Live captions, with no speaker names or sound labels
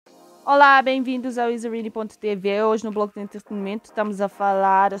Olá, bem-vindos ao easyreading.tv. Hoje no bloco de entretenimento estamos a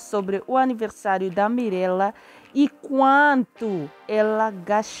falar sobre o aniversário da Mirella e quanto ela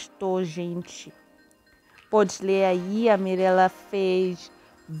gastou, gente. Podes ler aí, a Mirella fez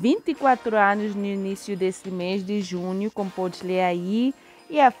 24 anos no início desse mês de junho, como podes ler aí,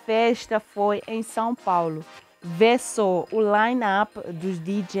 e a festa foi em São Paulo. Vê só o line-up dos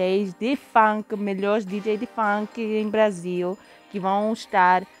DJs de funk, melhores DJs de funk em Brasil, que vão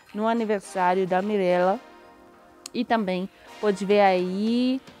estar no aniversário da Mirella. E também pode ver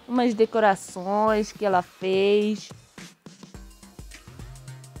aí umas decorações que ela fez.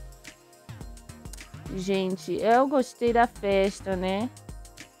 Gente, eu gostei da festa, né?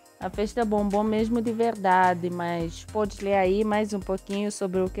 A festa bombou mesmo de verdade, mas pode ler aí mais um pouquinho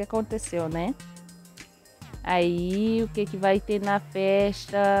sobre o que aconteceu, né? Aí, o que vai ter na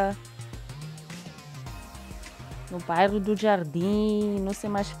festa? No bairro do Jardim, não sei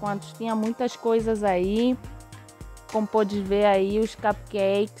mais quantos. Tinha muitas coisas aí. Como pode ver aí, os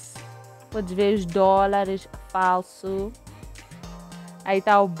cupcakes. Pode ver os dólares falso. Aí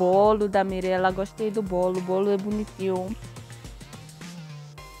tá o bolo da Mirella. Gostei do bolo. O bolo é bonitinho.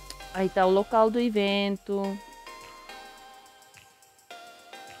 Aí tá o local do evento.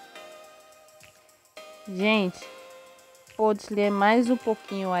 Gente, pode ler mais um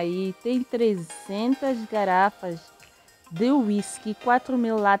pouquinho aí. Tem 300 garrafas de whisky,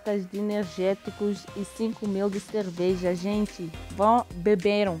 4.000 latas de energéticos e 5.000 de cerveja. Gente,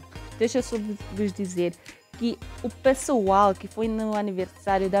 beberam. Deixa eu só vos dizer que o pessoal que foi no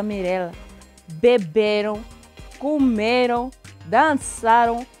aniversário da Mirella beberam, comeram,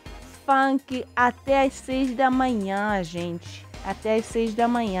 dançaram funk até às 6 da manhã, gente. Até às 6 da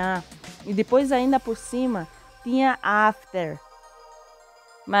manhã. E depois ainda por cima tinha after.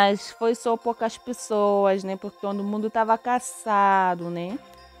 Mas foi só poucas pessoas, né? Porque todo mundo tava cansado, né?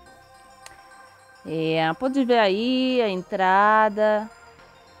 Pode ver aí a entrada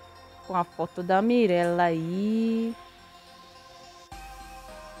com a foto da Mirella aí.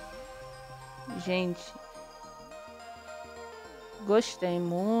 Gente, gostei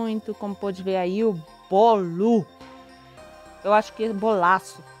muito. Como pode ver aí o bolo. Eu acho que é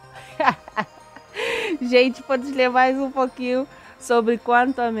bolaço. Gente, pode ler mais um pouquinho sobre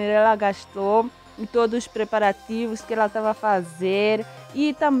quanto a Mirella gastou e todos os preparativos que ela estava a fazer.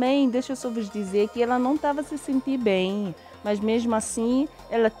 E também, deixa eu só vos dizer que ela não estava se sentir bem, mas mesmo assim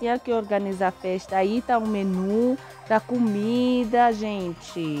ela tinha que organizar a festa. Aí tá o menu da comida,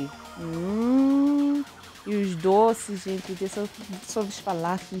 gente. E os doces, gente, deixa eu só vos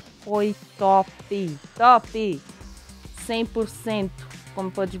falar que foi top, top, 100%. Como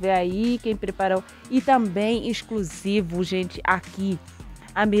pode ver aí, quem preparou. E também exclusivo, gente, aqui.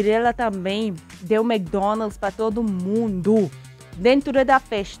 A Mirella também deu McDonald's para todo mundo dentro da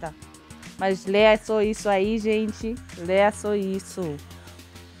festa. Mas leia só isso aí, gente. Leia só isso.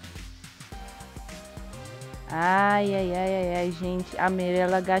 Ai, ai, ai, ai, ai, gente. A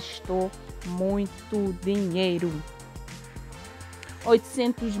Mirella gastou muito dinheiro.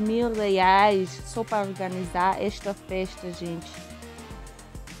 800 mil reais só para organizar esta festa, gente.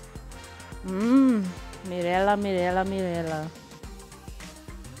 Mirella, Mirella, Mirella.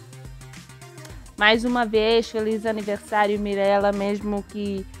 Mais uma vez, feliz aniversário, Mirella, mesmo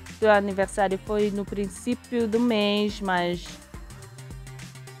que seu aniversário foi no princípio do mês, mas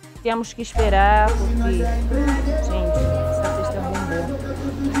temos que esperar porque, gente, essa festa bombou.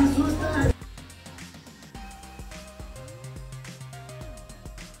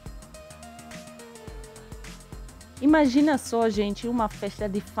 Imagina só, gente, uma festa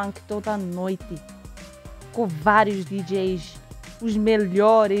de funk toda noite, com vários DJs, os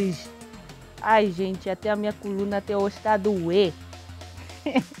melhores. Ai, gente, até a minha coluna até hoje está a doer.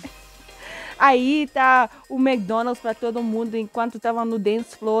 Aí tá o McDonald's para todo mundo enquanto tava no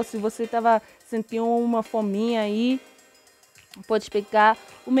dance floor. Se você tava sentindo uma fominha aí, pode pegar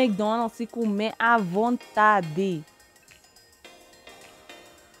o McDonald's e comer à vontade.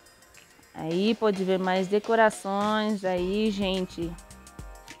 Aí pode ver mais decorações aí, gente.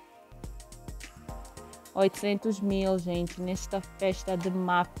 800 mil, gente, nesta festa de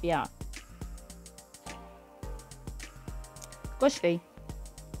máfia. Gostei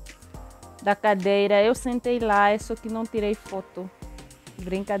da cadeira. Eu sentei lá, só que não tirei foto.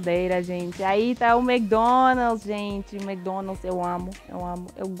 Brincadeira, gente. Aí tá o McDonald's, gente. McDonald's eu amo, eu amo,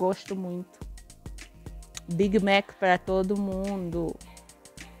 eu gosto muito. Big Mac para todo mundo.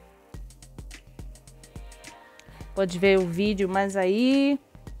 Pode ver o vídeo, mas aí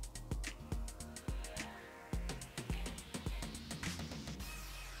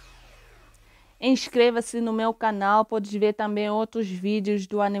Inscreva-se no meu canal, pode ver também outros vídeos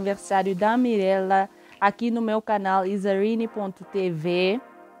do aniversário da Mirella aqui no meu canal isarine.tv.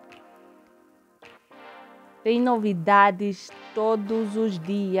 Tem novidades todos os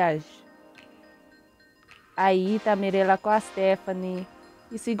dias. Aí tá a Mirella com a Stephanie.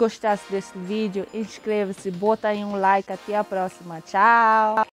 E se gostasse desse vídeo, inscreva-se, bota aí um like. Até a próxima. Tchau!